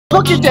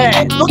Look at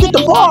that! Look at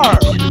the bar!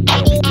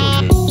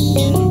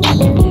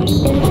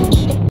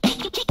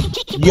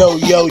 Yo,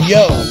 yo,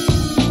 yo!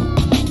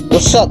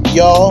 What's up,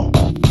 y'all?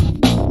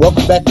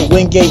 Welcome back to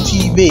Wingate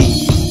TV.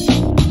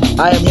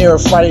 I am here on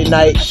Friday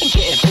night. Hey,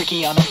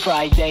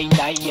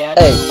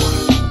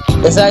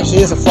 it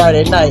actually is a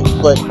Friday night,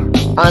 but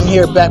I'm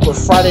here back with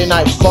Friday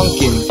Night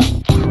Funkin.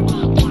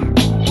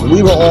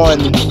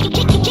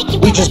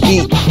 We just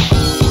beat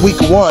week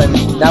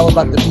 1, now we're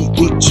about to beat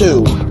week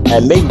 2,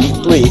 and maybe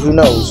week 3, who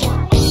knows?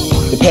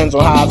 Depends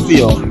on how I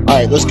feel.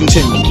 Alright, let's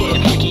continue.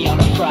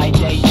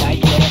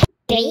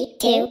 3,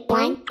 2,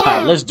 1.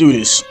 Alright, let's do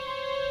this.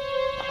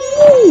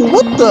 Ooh,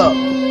 what the?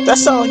 That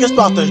sounds like it's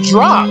about to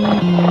drop.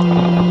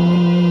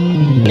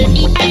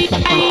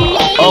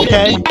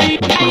 Okay.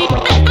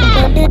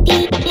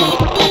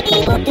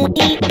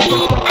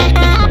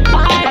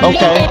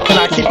 Okay, can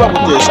I keep up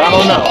with this? I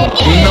don't know.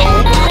 No.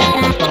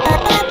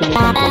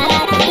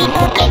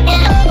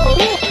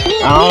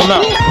 I don't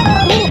know.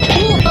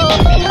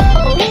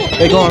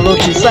 They're going a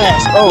little too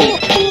fast. Oh.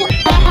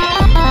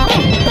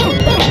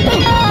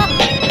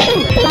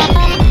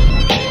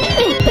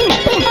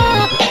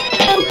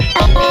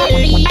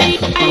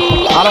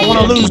 I don't want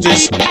to lose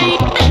this.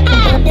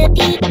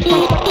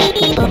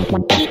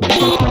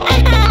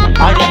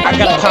 I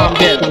gotta calm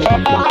down.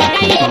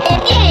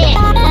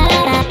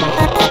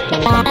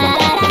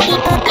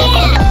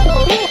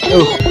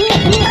 Ooh.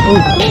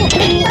 Ooh.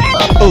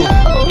 Ooh.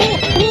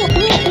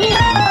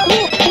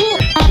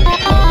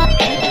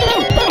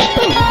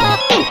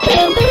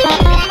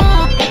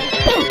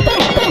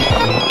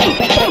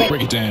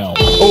 Break it down.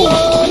 Ooh.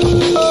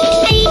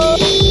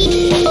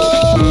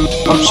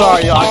 I'm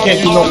sorry, y'all. I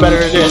can't do no better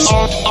than this.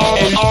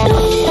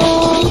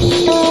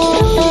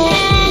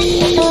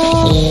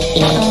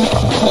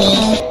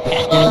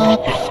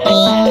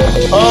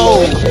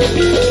 Oh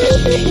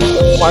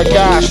my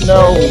gosh,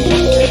 no.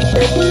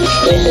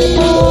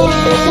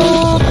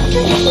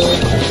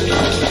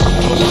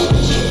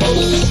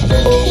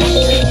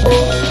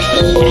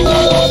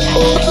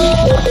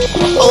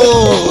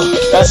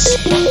 Oh, that's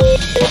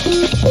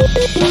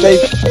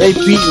they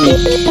beat me.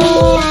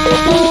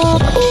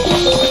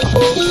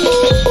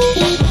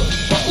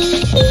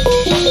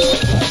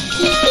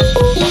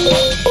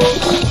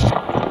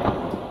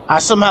 I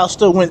somehow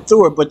still went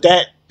through it, but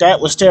that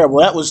was terrible.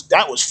 That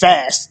was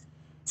fast.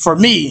 For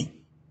me,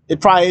 it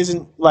probably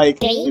isn't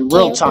like in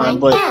real time,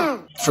 but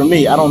for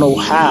me, I don't know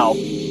how. Oh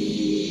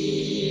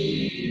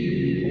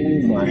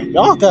my,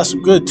 y'all got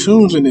some good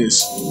tunes in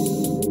this.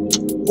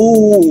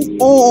 Ooh,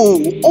 ooh,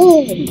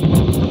 ooh,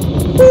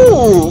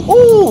 ooh,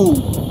 ooh.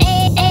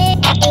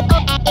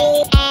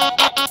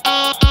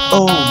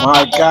 Oh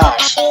my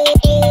gosh.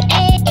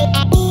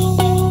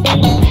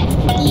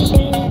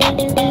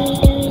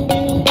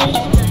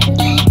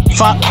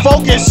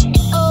 Focus!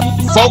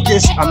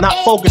 Focus! I'm not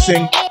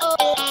focusing.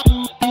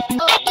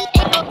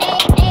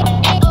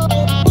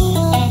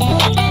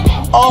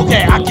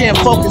 Okay, I can't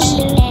focus.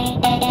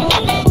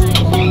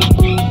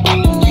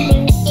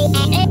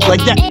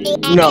 Like that.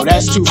 No,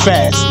 that's too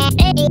fast.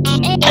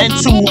 And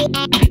too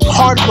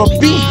hard of a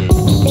beat.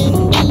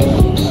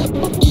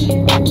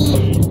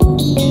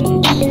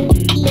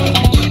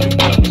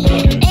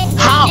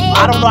 How?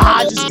 I don't know how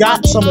I just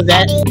got some of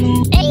that.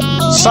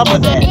 Some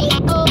of that.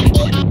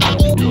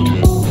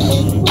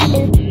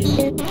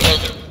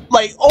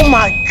 Like, oh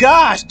my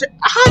gosh,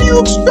 how do you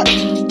expect?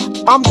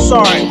 I'm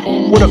sorry,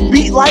 with a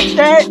beat like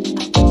that,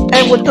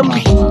 and with them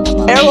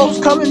arrows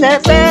coming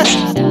that fast,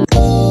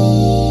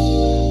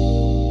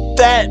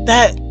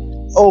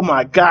 oh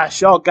my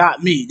gosh, y'all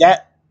got me.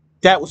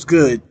 That was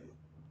good.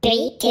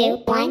 3,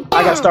 2, 1.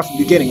 I gotta start from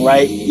the beginning,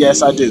 right?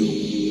 Yes, I do.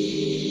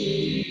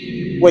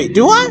 Wait,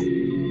 do I?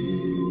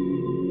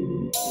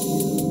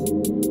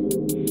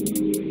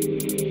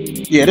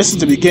 Yeah, this is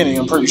the beginning,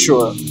 I'm pretty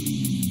sure.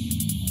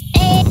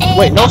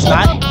 Wait, no, it's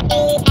not.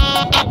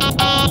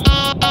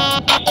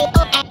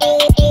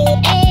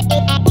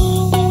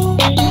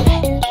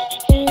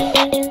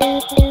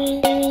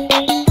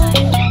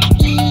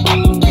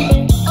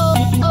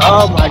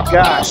 Oh my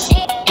gosh.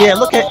 Yeah,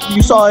 look at,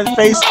 you saw his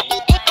face?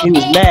 He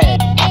was mad.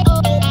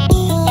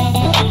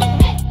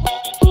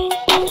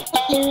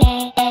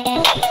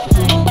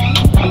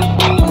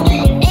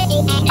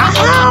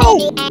 Ow!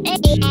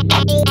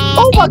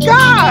 Oh my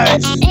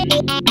gosh!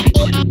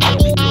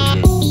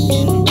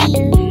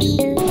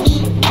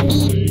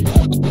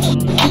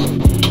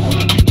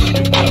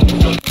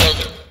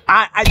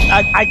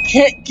 I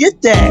can't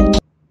get that.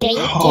 3, 2,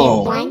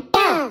 Oh. 1,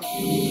 go.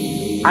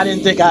 I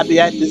didn't think I'd be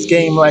at this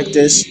game like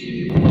this.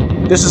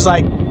 This is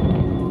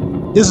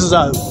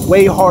a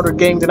way harder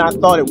game than I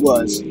thought it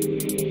was.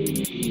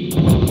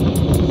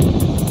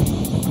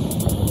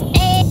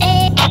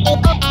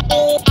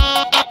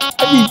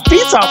 These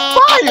beats are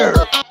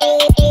fire!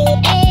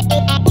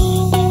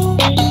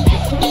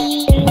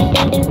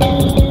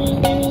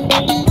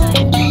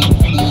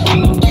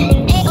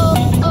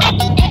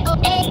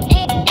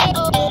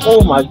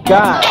 Oh my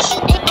gosh.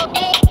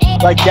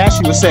 Like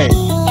Dashi was saying,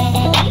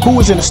 who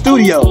was in the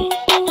studio?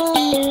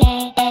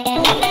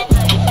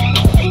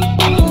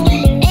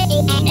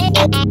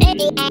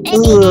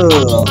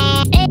 Ugh.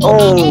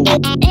 Oh.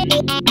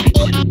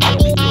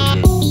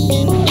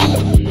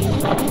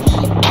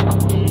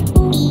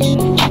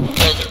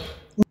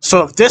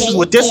 So if this is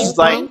what this is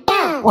like,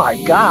 oh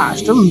my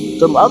gosh,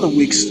 them other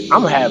weeks,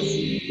 I'm gonna have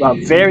a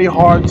very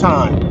hard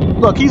time.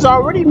 Look, he's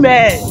already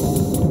mad.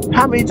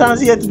 How many times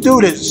he had to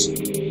do this?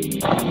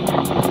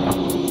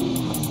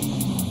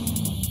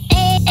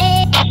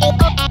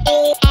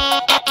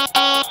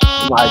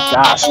 Oh my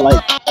gosh,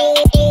 like.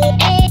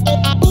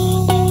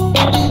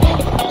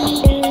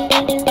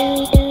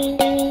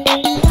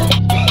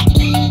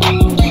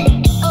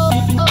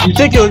 You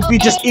think it would be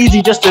just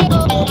easy just to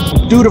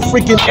do the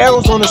freaking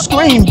arrows on the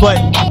screen, but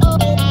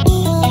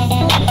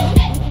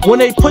when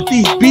they put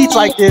these beats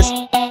like this,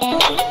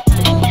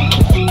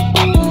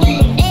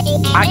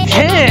 I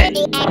can't.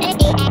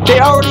 They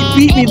already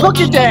beat me. Look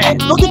at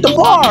that. Look at the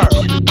bar.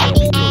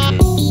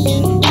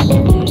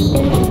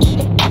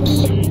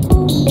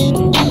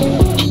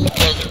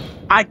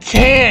 I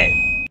can't.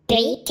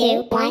 3,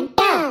 2, 1,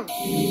 go!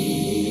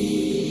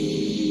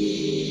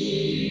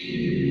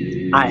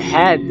 I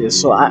had this,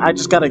 so I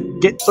just gotta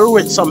get through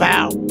it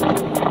somehow.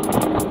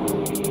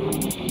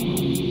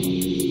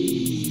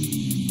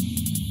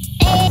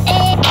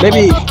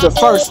 Maybe the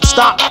first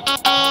stop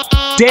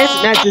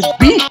dancing at this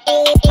beat.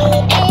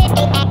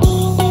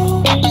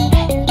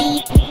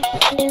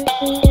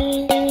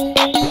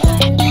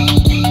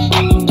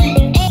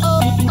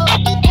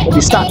 Maybe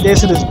stop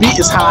dancing this beat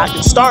is how I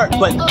can start,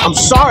 but I'm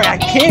sorry, I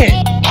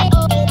can't.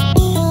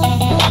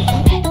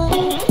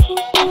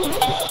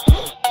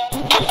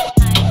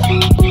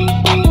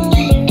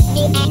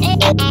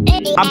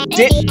 I'm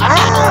dead.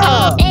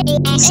 Ah!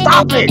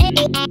 Stop it!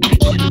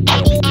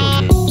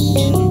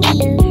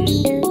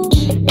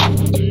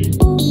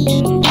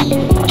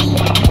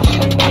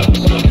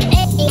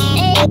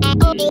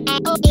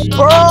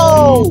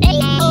 Bro!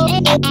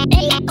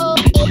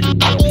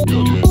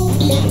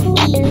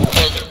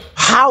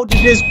 How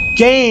did this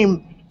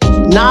game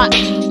not,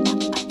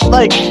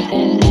 like,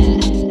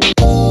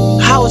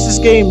 how is this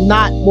game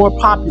not more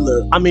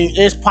popular? I mean,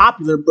 it's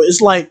popular, but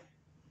it's like,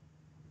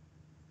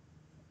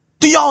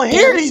 do y'all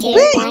hear these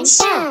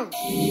beats?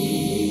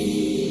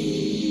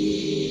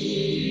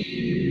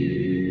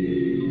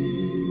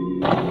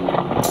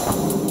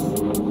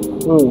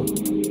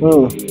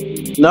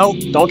 No,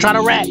 don't try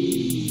to rap.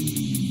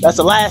 That's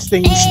the last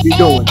thing you should be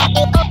doing.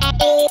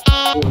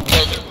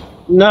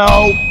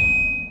 No.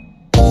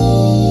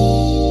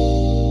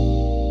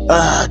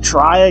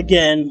 Try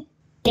again.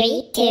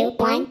 3, 2,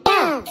 1,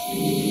 go!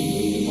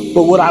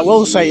 But what I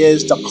will say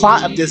is the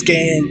plot of this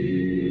game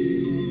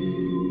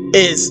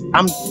is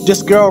I'm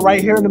this girl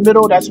right here in the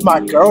middle, that's my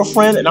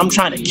girlfriend, and I'm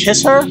trying to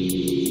kiss her,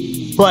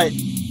 but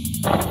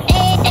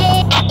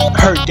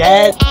her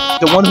dad,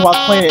 the one who I was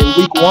playing in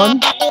week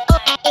 1,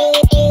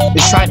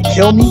 is trying to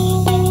kill me.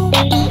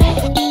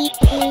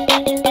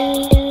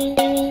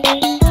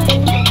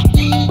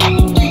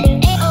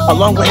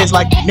 Along with his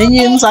like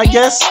minions, I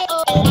guess.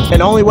 And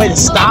the only way to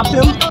stop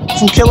him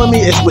from killing me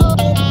is with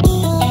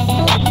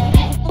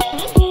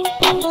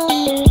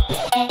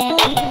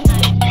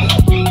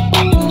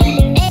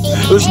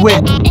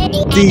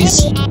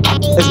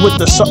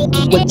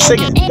with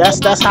singing.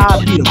 That's how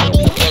I beat him.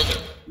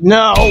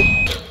 No.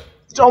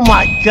 Oh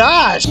my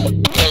gosh.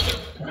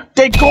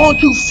 They're going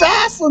too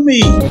fast for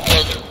me.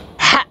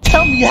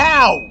 Tell me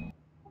how.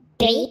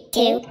 3,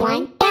 2,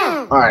 1,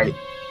 go! Alright.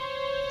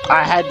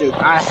 I had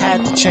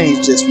to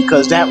change this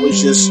because that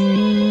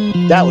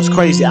was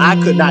crazy. I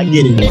could not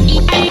get it.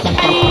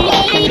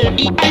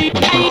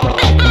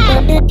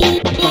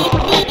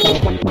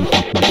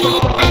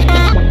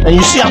 And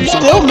you see I'm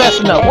still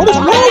messing up. What is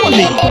wrong with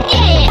me?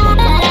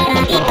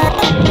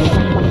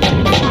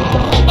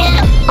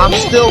 I'm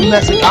still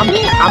messing. I'm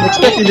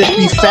expecting it to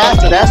be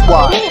faster, that's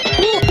why.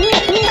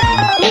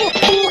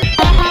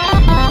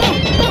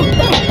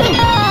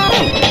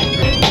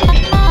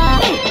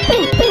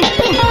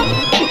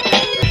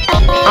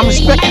 I'm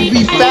expecting to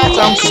be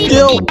faster.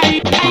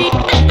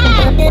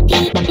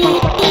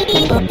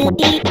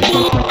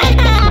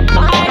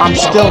 I'm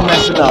still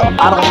messing up.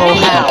 I don't know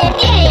how.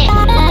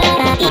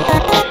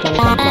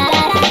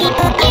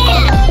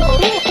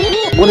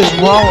 What is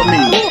wrong with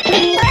me?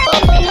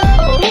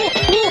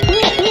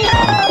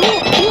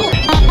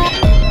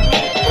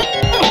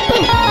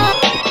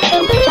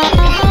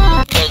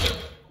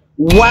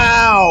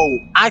 Wow,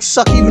 I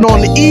suck even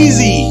on the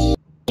easy.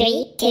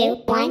 3,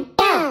 2, 1,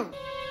 go!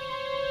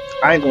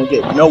 I ain't gonna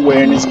get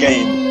nowhere in this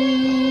game.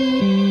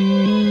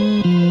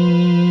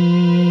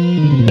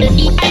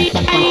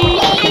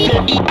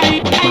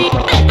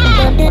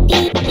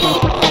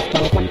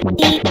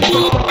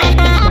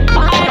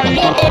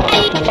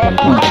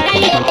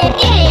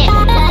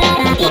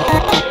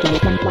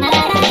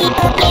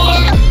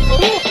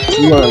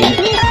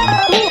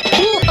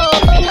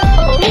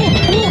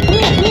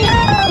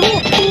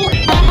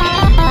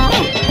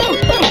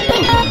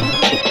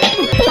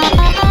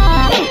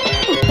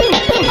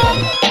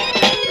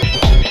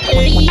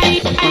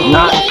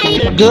 Not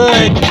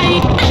good.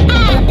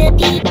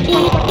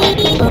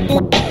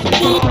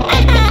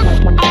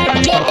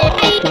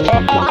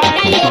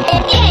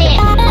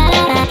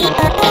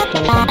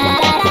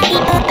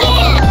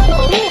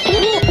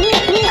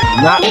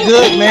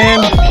 good, man.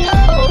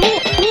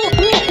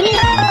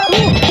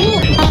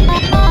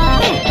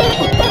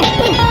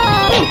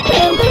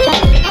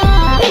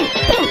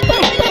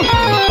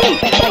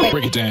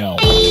 Break it down.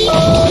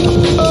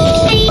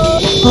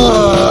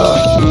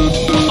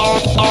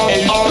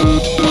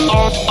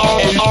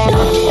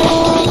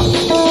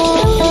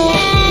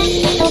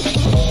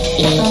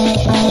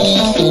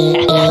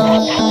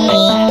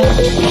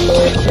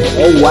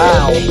 Oh,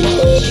 wow.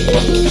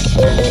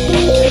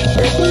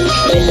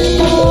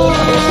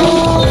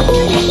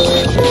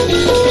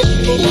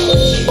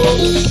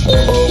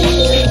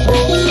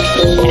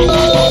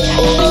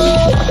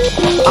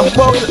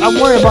 I'm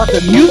worried about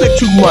the music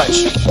too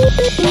much.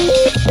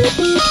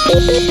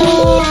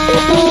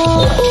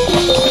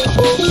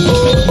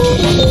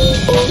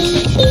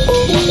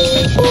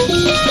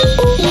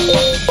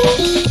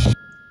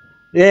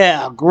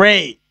 Yeah,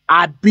 great.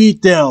 I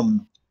beat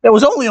them. It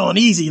was only on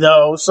easy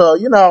though, so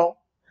you know,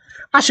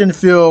 I shouldn't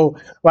feel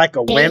like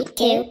a wimp.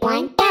 3, 2,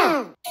 1,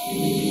 go!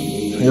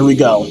 Here we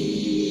go.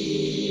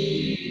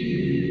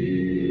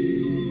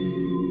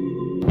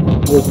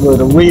 Here's where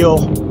the real.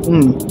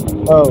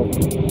 Oh,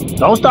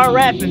 don't start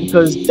rapping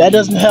because that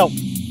doesn't help.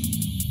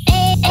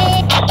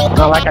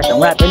 Not like I can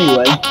rap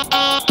anyway.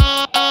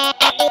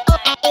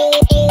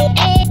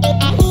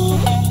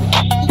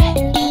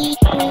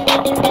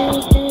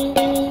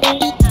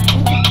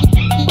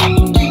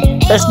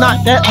 It's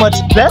not that much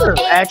better,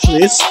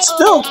 actually. It's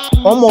still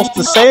almost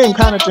the same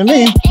kind of to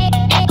me.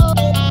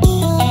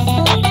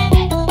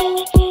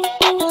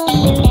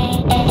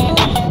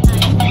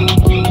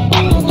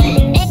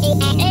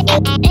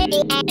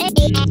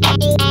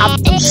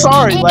 I'm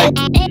sorry, like,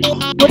 what?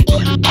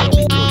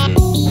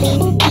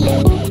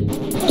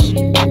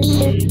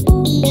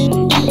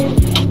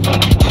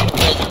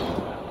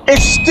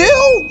 It's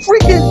still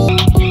freaking.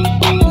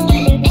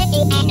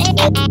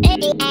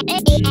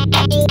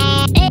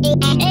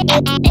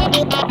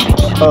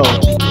 Oh.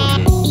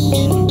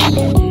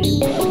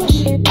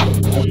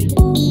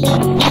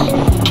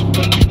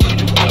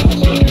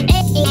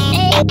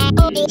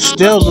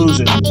 Still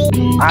losing.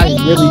 I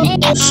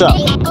really suck.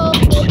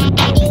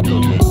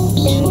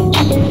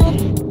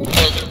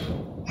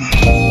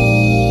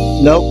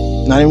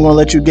 Nope, not even gonna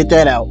let you get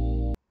that out.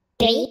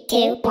 3,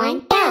 2, 1,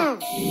 go!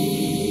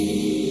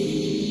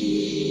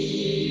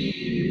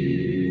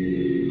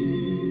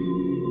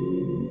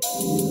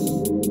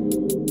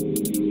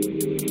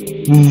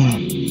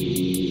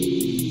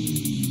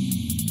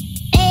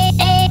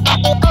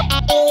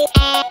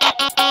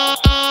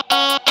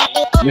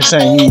 This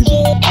ain't easy.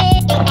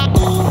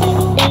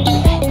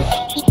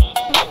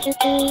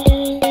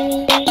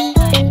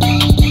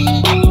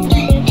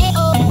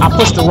 I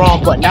pushed the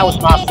wrong button. That was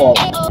my fault.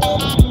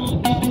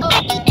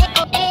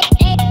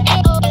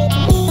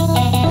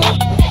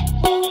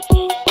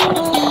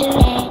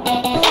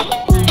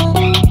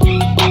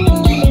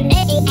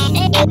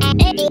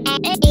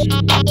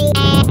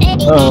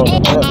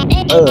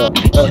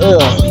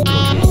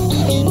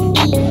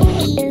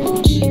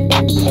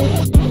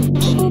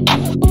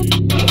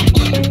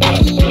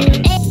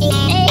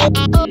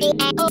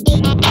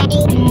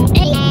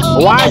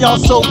 Why are y'all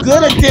so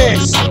good at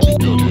this?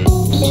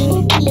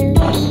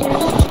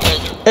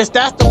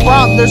 That's the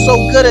problem. They're so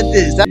good at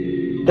this.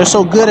 They're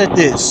so good at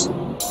this.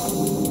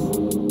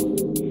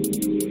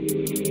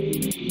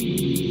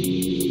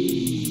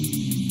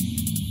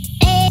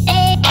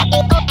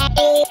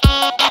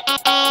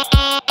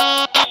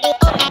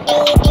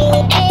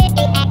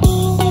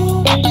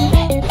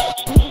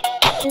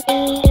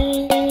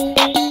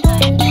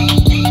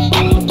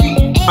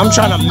 I'm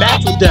trying to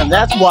match with them.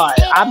 That's why.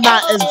 I'm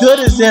not as good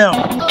as them.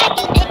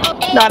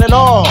 Not at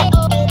all.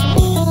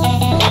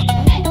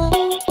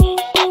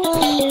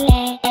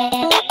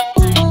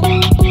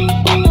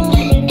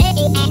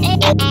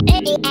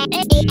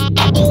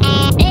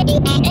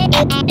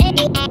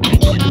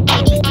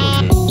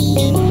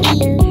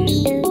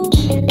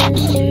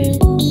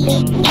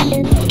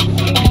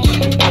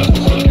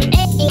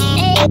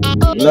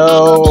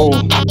 No.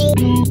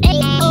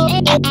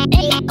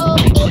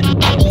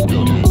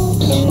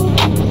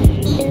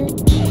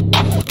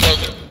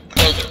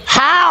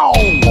 How?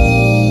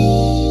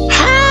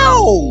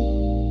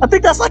 How? I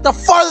think that's like the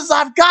farthest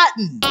I've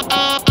gotten.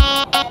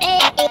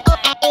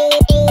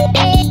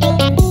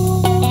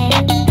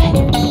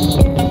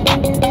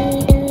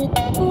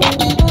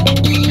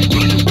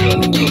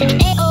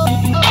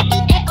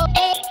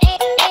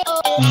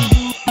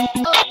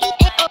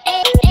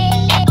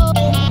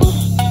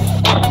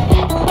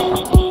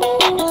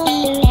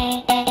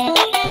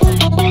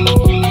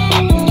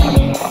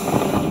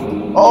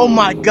 Oh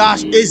my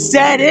gosh, is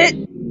that it?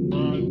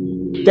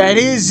 That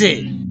is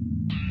it.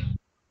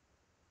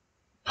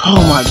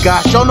 Oh my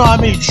gosh, y'all know how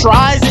many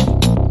tries it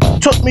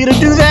took me to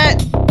do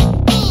that?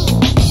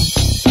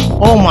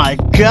 Oh my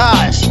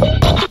gosh.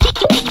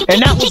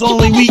 And that was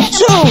only week 2.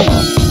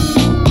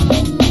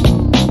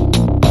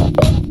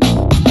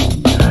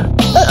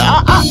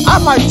 I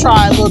might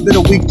try a little bit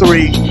of week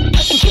 3.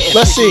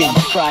 Let's see.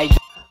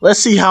 Let's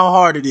see how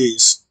hard it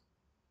is.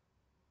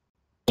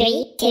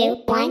 3,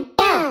 2, 1,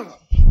 go!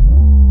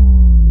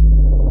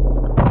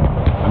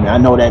 mean, I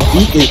know that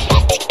beat is.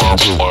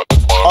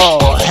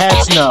 Oh, heck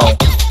no.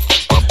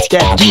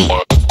 That beat.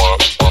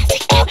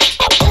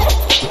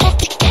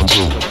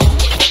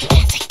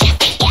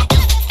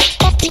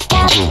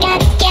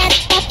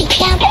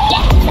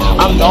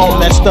 I'm all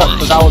messed up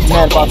because I was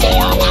mad about that.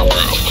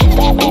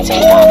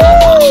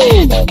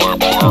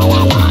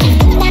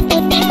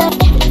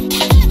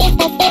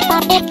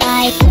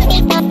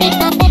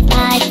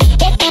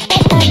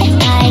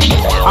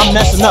 I'm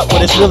messing up,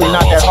 but it's really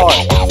not that hard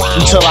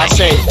until I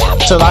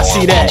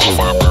see that.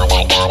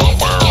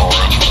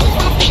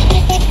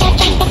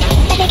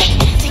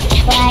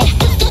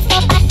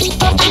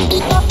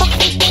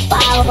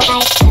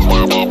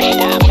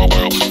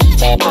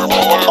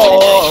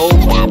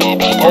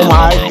 Oh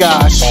my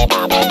gosh.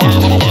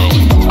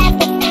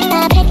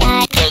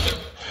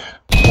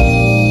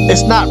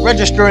 It's not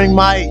registering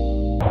my.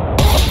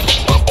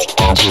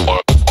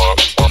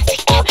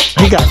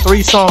 He got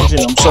 3 songs in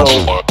him, so.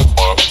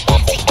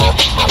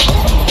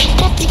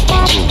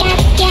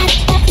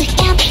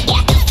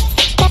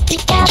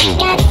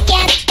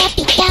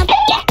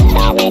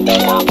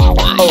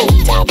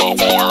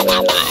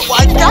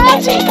 My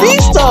God,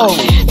 beast though.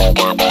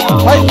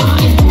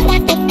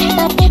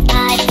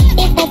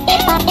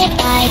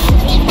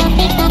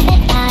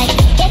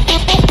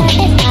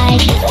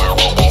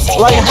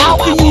 Like, how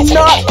can you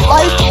not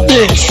like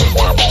this?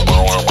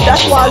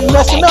 That's why you're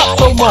messing up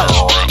so much.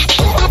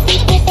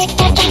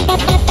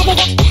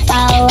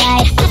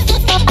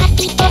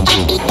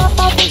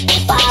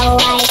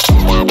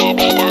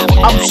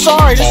 I'm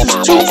sorry, this is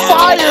too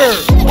fire.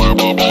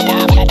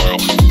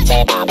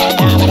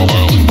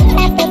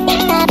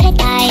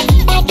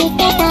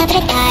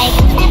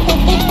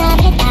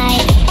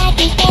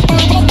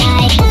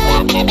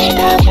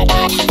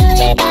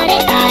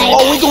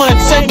 Oh, we going at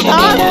the same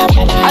time?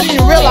 I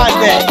didn't realize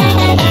that.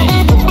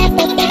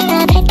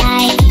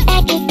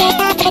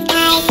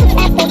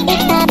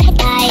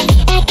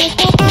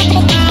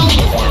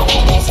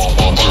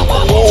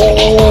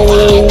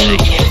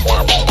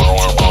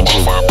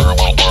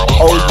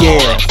 Oh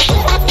yeah.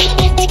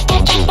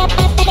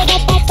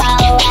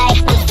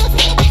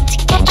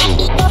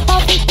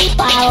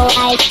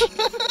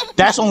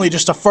 That's only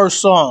just the first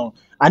song.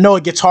 I know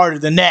it gets harder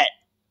than that.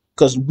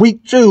 Because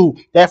week 2,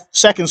 that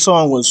second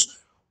song was,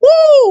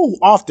 woo,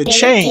 off the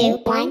chain.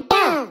 3, 2, 1,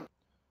 go.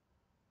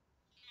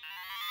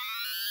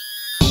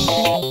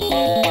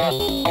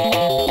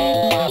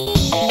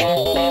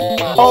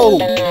 Oh.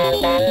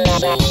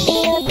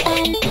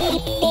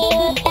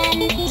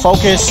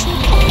 Focus.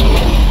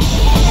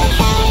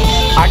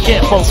 I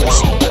can't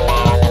focus.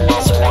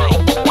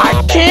 I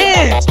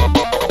can't.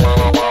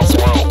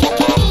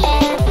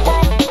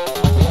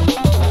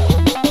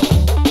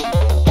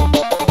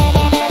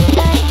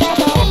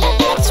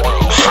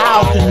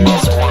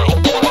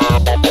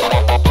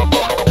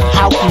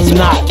 How can you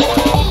not?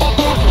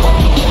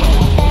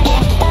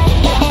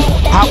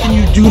 How can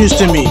you do this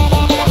to me?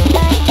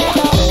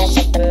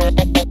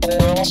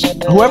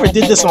 Whoever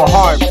did this on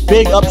hard,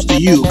 big ups to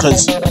you,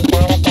 cause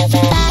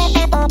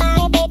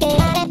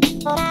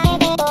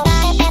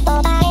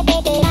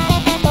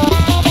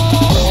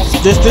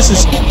this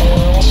is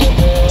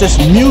just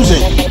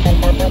music.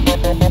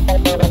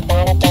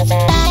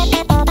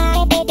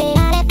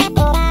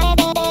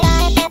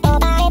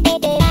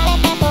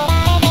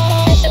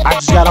 I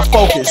just gotta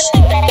focus.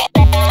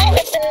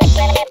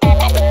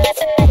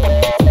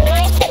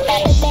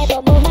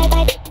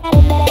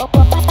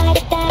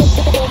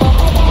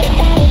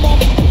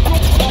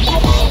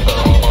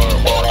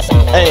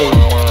 Hey.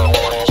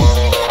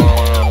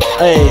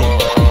 Hey.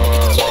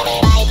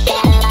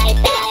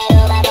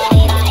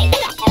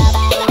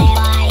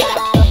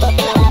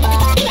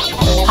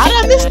 How did I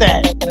miss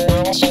that?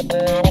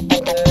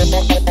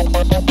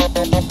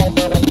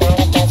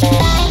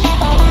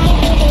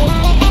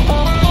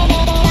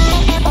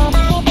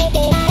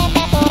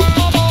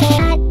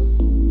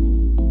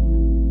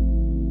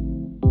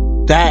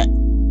 That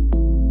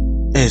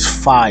is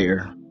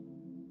fire.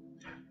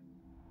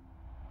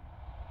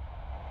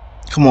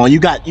 Come on, you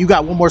got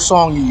one more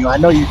song in you. I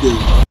know you do.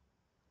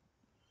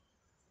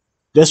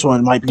 This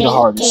one might be 3, the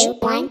hardest. 2,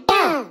 1,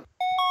 go.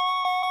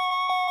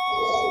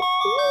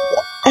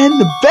 And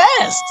the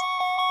best.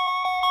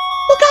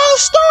 Look how it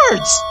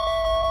starts.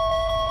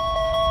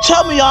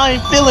 Tell me I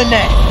ain't feeling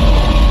that.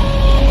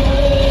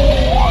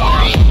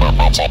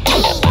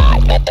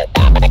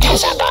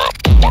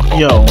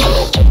 Yo,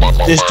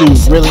 this dude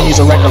really needs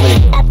a record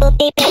label.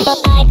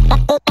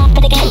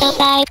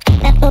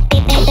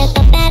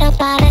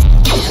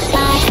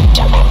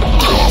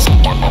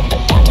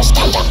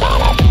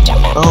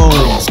 Oh.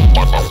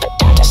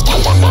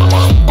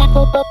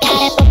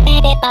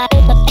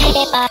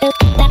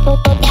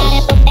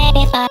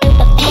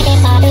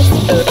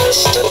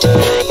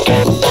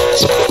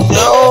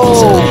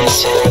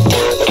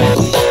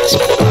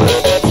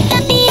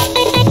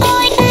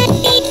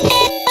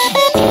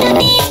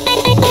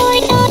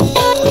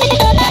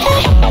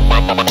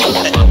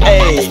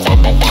 Hey,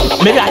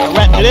 maybe I can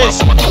rap to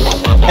this.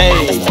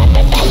 Hey,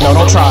 no,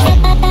 don't try.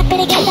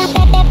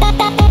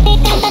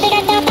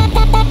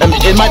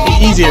 it might be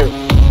easier,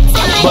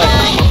 but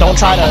don't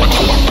try to,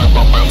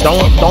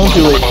 don't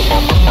do it.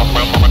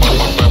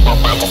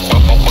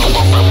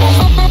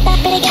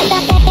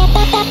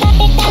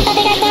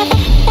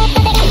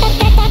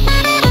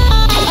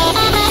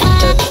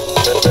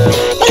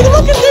 Hey,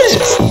 look at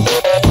this.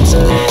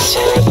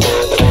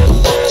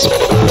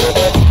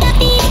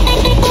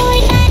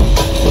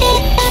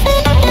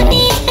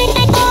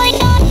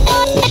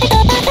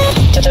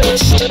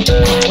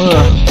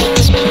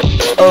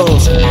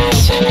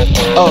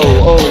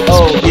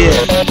 Oh, yeah.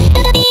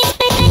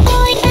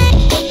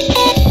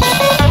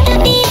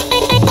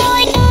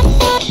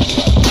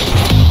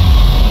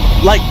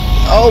 Like,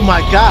 oh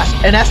my gosh,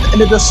 and that's the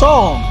end of the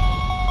song.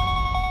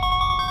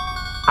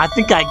 I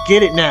think I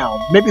get it now.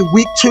 Maybe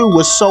week 2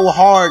 was so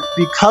hard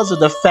because of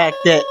the fact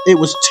that it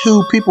was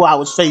 2 people I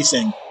was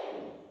facing.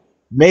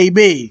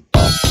 Maybe.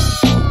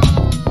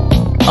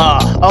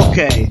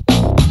 Okay.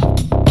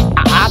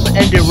 I'm gonna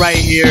end it right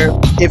here.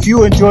 If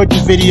you enjoyed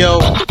the video,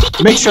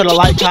 make sure to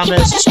like,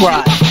 comment, and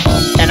subscribe.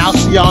 And I'll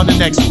see y'all in the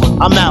next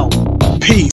one. I'm out. Peace.